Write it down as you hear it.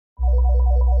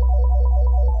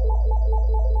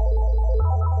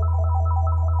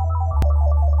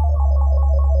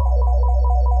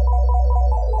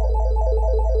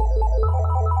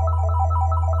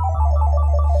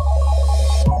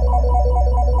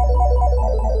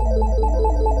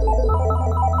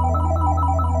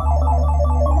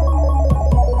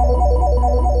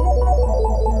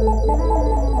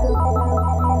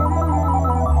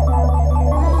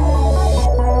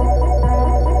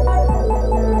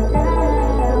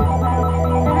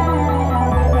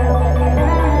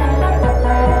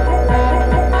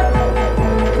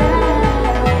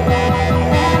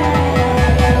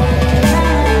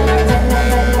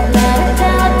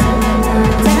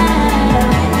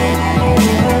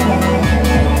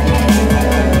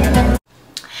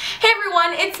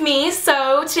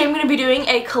doing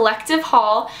a collective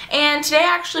haul, and today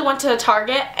I actually went to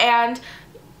Target, and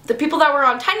the people that were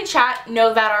on Tiny Chat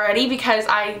know that already because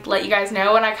I let you guys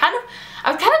know, and I was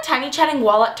kind of tiny chatting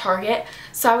while at Target,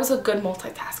 so I was a good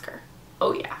multitasker.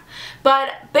 Oh yeah.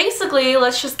 But basically,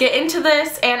 let's just get into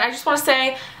this, and I just want to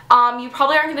say, you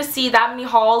probably aren't going to see that many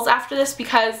hauls after this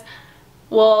because,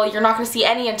 well, you're not going to see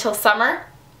any until summer,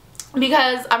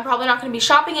 because I'm probably not going to be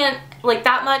shopping in like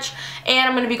that much, and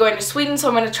I'm going to be going to Sweden, so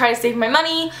I'm going to try to save my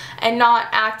money and not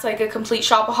act like a complete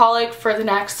shopaholic for the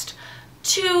next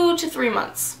 2 to 3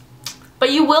 months.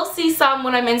 But you will see some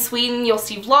when I'm in Sweden. You'll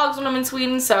see vlogs when I'm in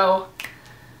Sweden, so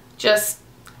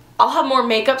I'll have more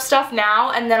makeup stuff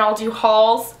now, and then I'll do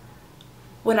hauls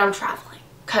when I'm traveling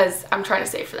because I'm trying to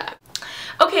save for that.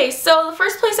 Okay, so the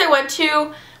first place I went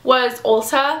to was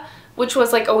Ulta, which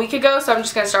was like a week ago, so I'm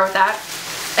just going to start with that.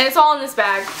 And it's all in this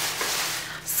bag.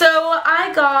 So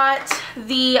I got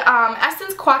the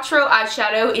Essence Quattro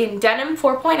eyeshadow in Denim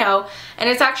 4.0, and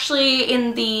it's actually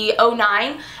in the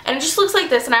 09, and it just looks like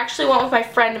this. And I actually went with my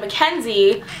friend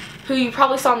Mackenzie, who you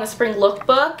probably saw in the spring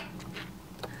lookbook.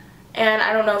 And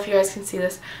I don't know if you guys can see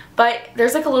this, but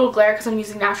there's like a little glare because I'm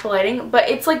using natural lighting, but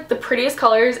it's like the prettiest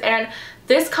colors, and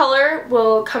this color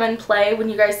will come in play when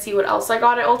you guys see what else I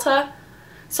got at Ulta.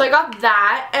 So I got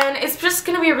that, and it's just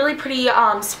going to be a really pretty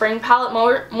spring palette,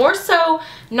 more so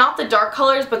not the dark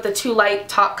colors, but the 2 light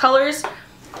top colors.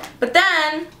 But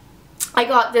then I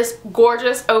got this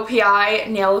gorgeous OPI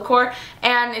nail lacquer,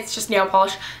 and it's just nail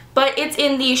polish, but it's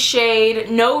in the shade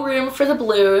No Room for the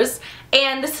Blues,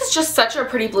 and this is just such a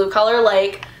pretty blue color.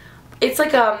 Like, it's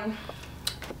like I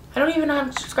don't even know how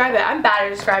to describe it. I'm bad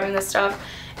at describing this stuff.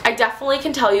 I definitely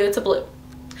can tell you it's a blue.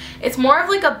 It's more of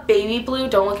like a baby blue.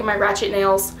 Don't look at my ratchet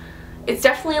nails. It's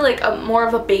definitely like more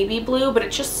of a baby blue, but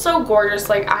it's just so gorgeous.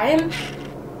 Like, I am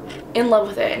in love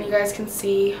with it, and you guys can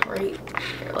see right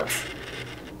here.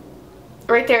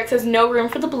 Right there it says No Room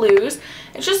for the Blues.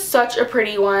 It's just such a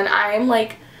pretty one. I'm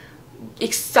like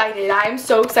excited. I'm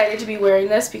so excited to be wearing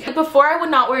this because before I would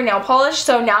not wear nail polish,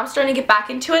 so now I'm starting to get back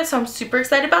into it, so I'm super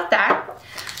excited about that.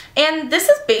 And this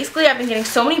is basically, I've been getting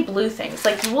so many blue things.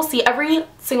 Like, you will see every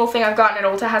single thing I've gotten at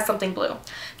Ulta has something blue.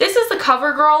 This is the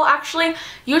CoverGirl, actually.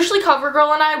 Usually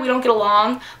CoverGirl and we don't get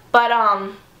along, but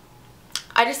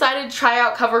I decided to try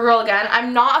out CoverGirl again.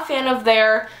 I'm not a fan of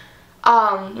their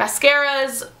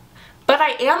mascaras, but I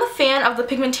am a fan of the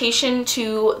pigmentation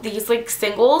to these like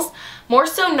singles. More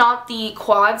so not the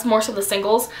quads, more so the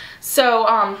singles. So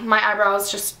my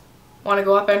eyebrows just want to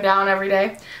go up and down every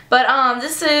day. But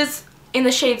this is in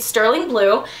the shade Sterling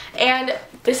Blue, and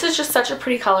this is just such a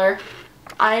pretty color.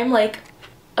 I'm like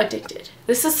addicted.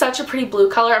 This is such a pretty blue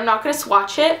color. I'm not going to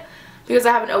swatch it because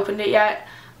I haven't opened it yet.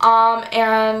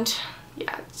 And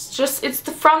yeah, it's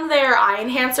from their eye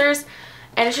enhancers,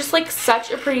 and it's just like such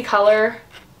a pretty color.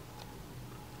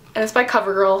 And it's by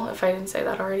CoverGirl, if I didn't say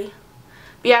that already.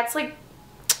 But yeah, it's like,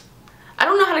 I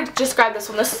don't know how to describe this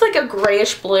one. This is like a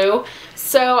grayish blue.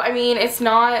 So I mean, it's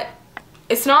not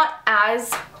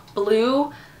as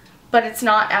blue, but it's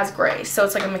not as gray, so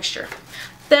it's like a mixture.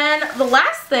 Then the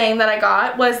last thing that I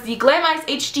got was the Glam Eyes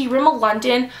HD Rimmel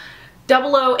London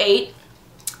 008,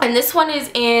 and this one is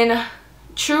in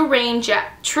True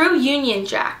Union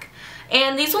Jack.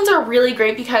 And these ones are really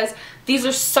great because these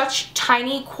are such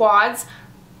tiny quads,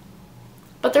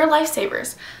 but they're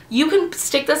lifesavers. You can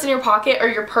stick this in your pocket or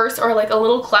your purse or like a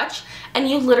little clutch, and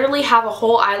you literally have a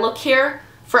whole eye look here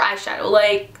for eyeshadow.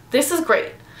 Like, this is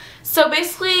great. So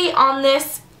basically on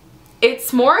this,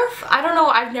 it's more of, I don't know,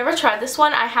 I've never tried this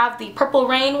one. I have the Purple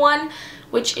Rain one,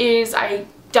 which is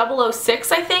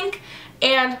 006, I think,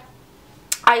 and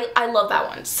I love that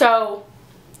one. So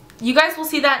you guys will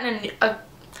see that in I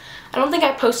don't think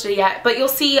I posted it yet, but you'll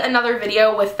see another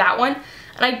video with that one.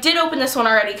 And I did open this one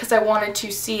already because I wanted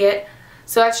to see it.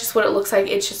 So that's just what it looks like.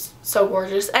 It's just so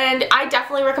gorgeous. And I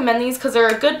definitely recommend these because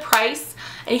they're a good price,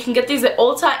 and you can get these at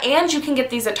Ulta and you can get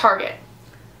these at Target.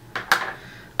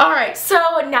 Alright,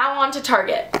 so now on to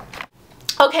Target.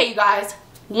 Okay, you guys,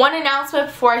 one announcement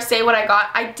before I say what I got.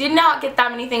 I did not get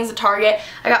that many things at Target.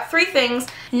 I got 3 things.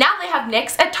 Now they have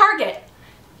NYX at Target.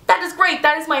 That is great.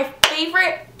 That is my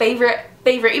favorite.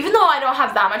 Even though I don't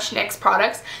have that much NYX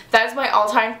products, that is my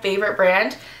all-time favorite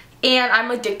brand. And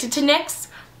I'm addicted to NYX.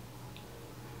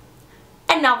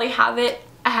 And now they have it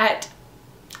at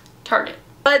Target.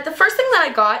 But the first thing that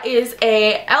I got is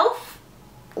a e.l.f.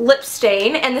 lip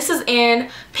stain, and this is in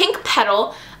Pink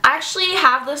Petal. I actually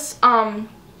have this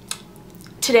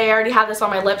today. I already have this on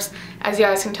my lips. As you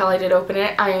guys can tell, I did open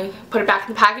it. I put it back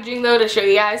in the packaging though to show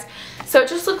you guys. So it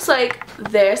just looks like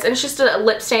this, and it's just a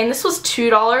lip stain. This was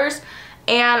 $2,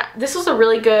 and this was a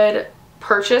really good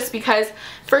purchase because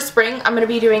for spring I'm going to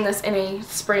be doing this in a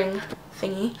spring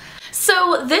thingy.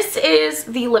 So this is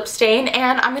the lip stain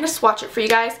and I'm going to swatch it for you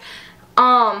guys.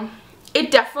 It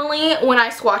definitely, when I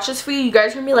swatch this for you, you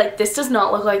guys are going to be like, this does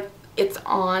not look like it's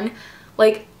on.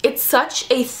 Like, it's such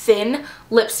a thin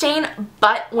lip stain,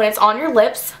 but when it's on your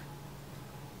lips,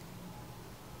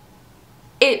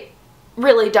 it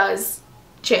really does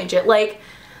change it. Like,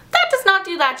 that does not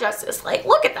do that justice. Like,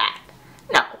 look at that.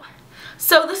 No.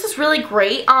 So this is really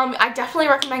great. I definitely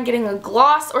recommend getting a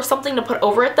gloss or something to put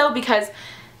over it though, because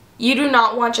you do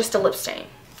not want just a lip stain.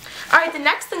 Alright, the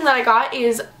next thing that I got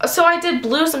is, so I did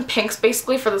blues and pinks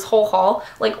basically for this whole haul.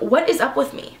 Like, what is up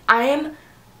with me? I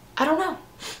don't know.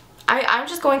 I'm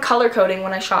just going color coding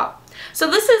when I shop.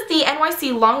 So this is the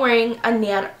NYC Long Wearing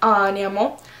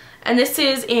Enamel. And this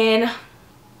is in,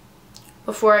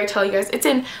 before I tell you guys, it's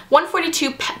in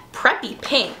 142 Preppy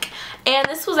Pink. And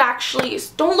this was actually,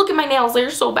 don't look at my nails, they're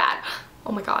so bad.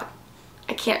 Oh my god.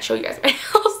 I can't show you guys my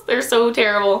nails. They're so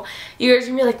terrible. You guys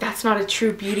are gonna be like, that's not a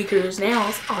true beauty guru's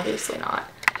nails. Obviously not.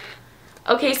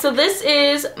 Okay, so this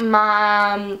is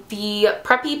the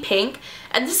Preppy Pink.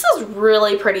 And this is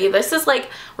really pretty. This is like,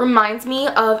 reminds me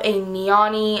of a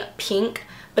neon-y pink.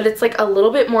 But it's like a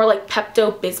little bit more like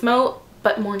Pepto-Bismol,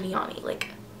 but more neon-y. Like,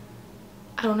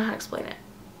 I don't know how to explain it.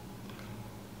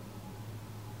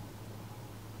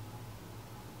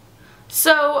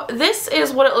 So this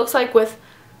is what it looks like with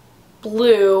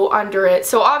blue under it.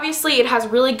 So obviously it has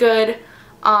really good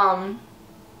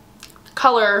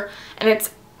color, and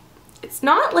it's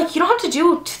not like, you don't have to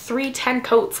do 3-10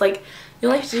 coats. Like, you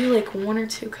only have to do like 1 or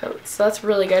 2 coats. So that's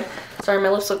really good. Sorry, my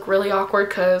lips look really awkward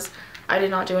because I did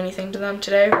not do anything to them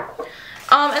today.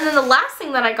 And then the last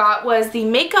thing that I got was the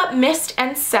Makeup Mist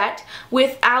and Set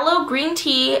with aloe, green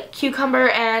tea, cucumber,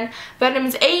 and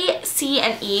vitamins A, C,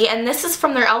 and E. And this is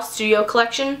from their e.l.f. Studio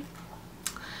collection.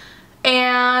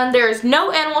 And there's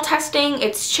no animal testing.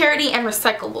 It's charity and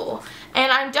recyclable.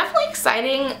 And I'm definitely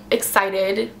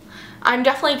excited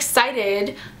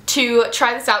to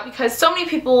try this out because so many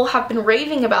people have been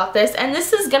raving about this, and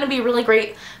this is going to be really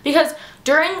great because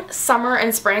during summer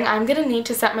and spring I'm going to need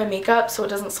to set my makeup so it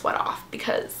doesn't sweat off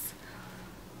because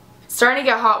it's starting to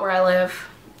get hot where I live.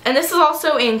 And this is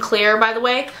also in clear, by the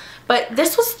way, but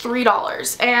this was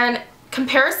 $3, and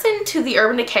comparison to the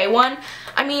Urban Decay one,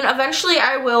 I mean, eventually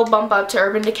I will bump up to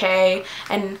Urban Decay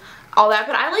and all that,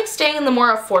 but I like staying in the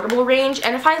more affordable range,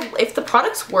 and if the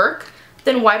products work,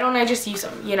 then why don't I just use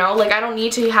them, you know? Like, I don't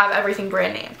need to have everything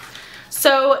brand name.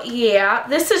 So, yeah,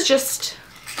 this is just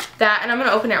that, and I'm going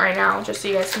to open it right now just so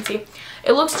you guys can see.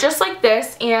 It looks just like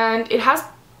this, and it has,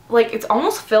 like, it's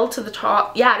almost filled to the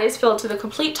top. Yeah, it is filled to the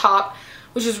complete top,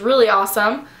 which is really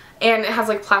awesome, and it has,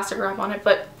 like, plastic wrap on it,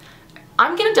 but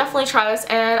I'm going to definitely try this,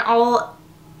 and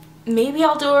maybe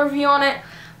I'll do a review on it.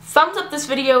 Thumbs up this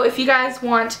video if you guys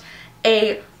want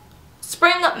a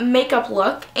spring makeup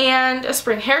look and a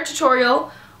spring hair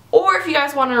tutorial, or if you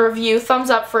guys want a review, thumbs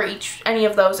up for any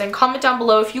of those, and comment down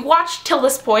below if you watched till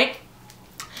this point.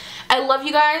 I love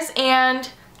you guys, and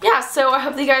yeah, so I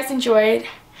hope that you guys enjoyed.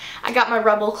 I got my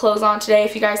Rebel clothes on today.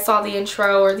 If you guys saw the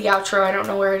intro or the outro, I don't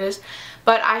know where it is,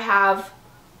 but I have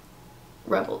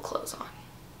Rebel clothes on.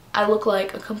 I look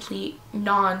like a complete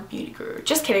non-beauty guru.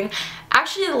 Just kidding.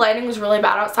 Actually, the lighting was really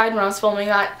bad outside when I was filming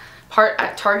that part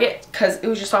at Target because it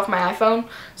was just off my iPhone.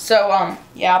 So,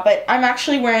 yeah, but I'm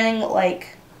actually wearing,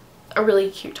 like, a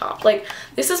really cute top. Like,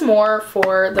 this is more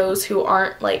for those who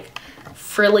aren't, like,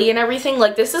 frilly and everything.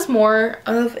 Like, this is more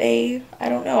of a, I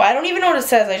don't know. I don't even know what it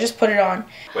says. I just put it on.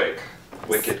 Quick.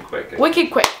 Wicked quick.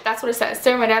 Wicked quick. That's what it says.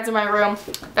 So my dad's in my room.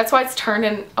 That's why it's turned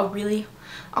in a really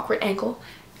awkward angle.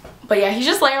 But yeah, he's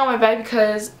just laying on my bed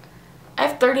because I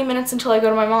have 30 minutes until I go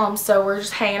to my mom's, so we're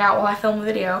just hanging out while I film the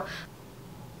video.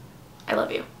 I love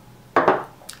you.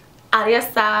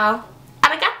 Adios, Sal.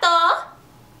 Arigato.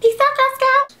 Peace out, Girl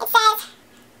Scout. It says,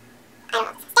 I don't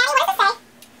know. Daddy, what does it say?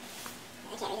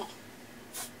 I can't read it.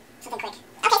 Something quick.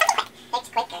 Okay, something quick. It's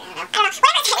quick, I don't know. Whatever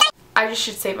it is. I just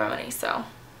should save my money, so.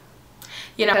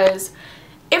 You know, because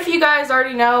if you guys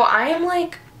already know, I am,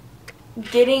 like,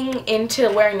 getting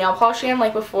into wearing nail polish again.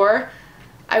 Like before,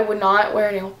 I would not wear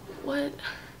nail. What?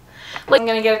 Like, I'm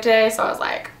gonna get it today, so I was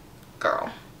like, girl.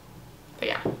 But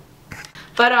yeah.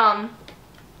 But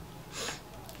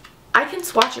I can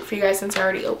swatch it for you guys since I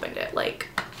already opened it. Like,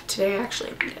 today I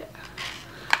actually opened it.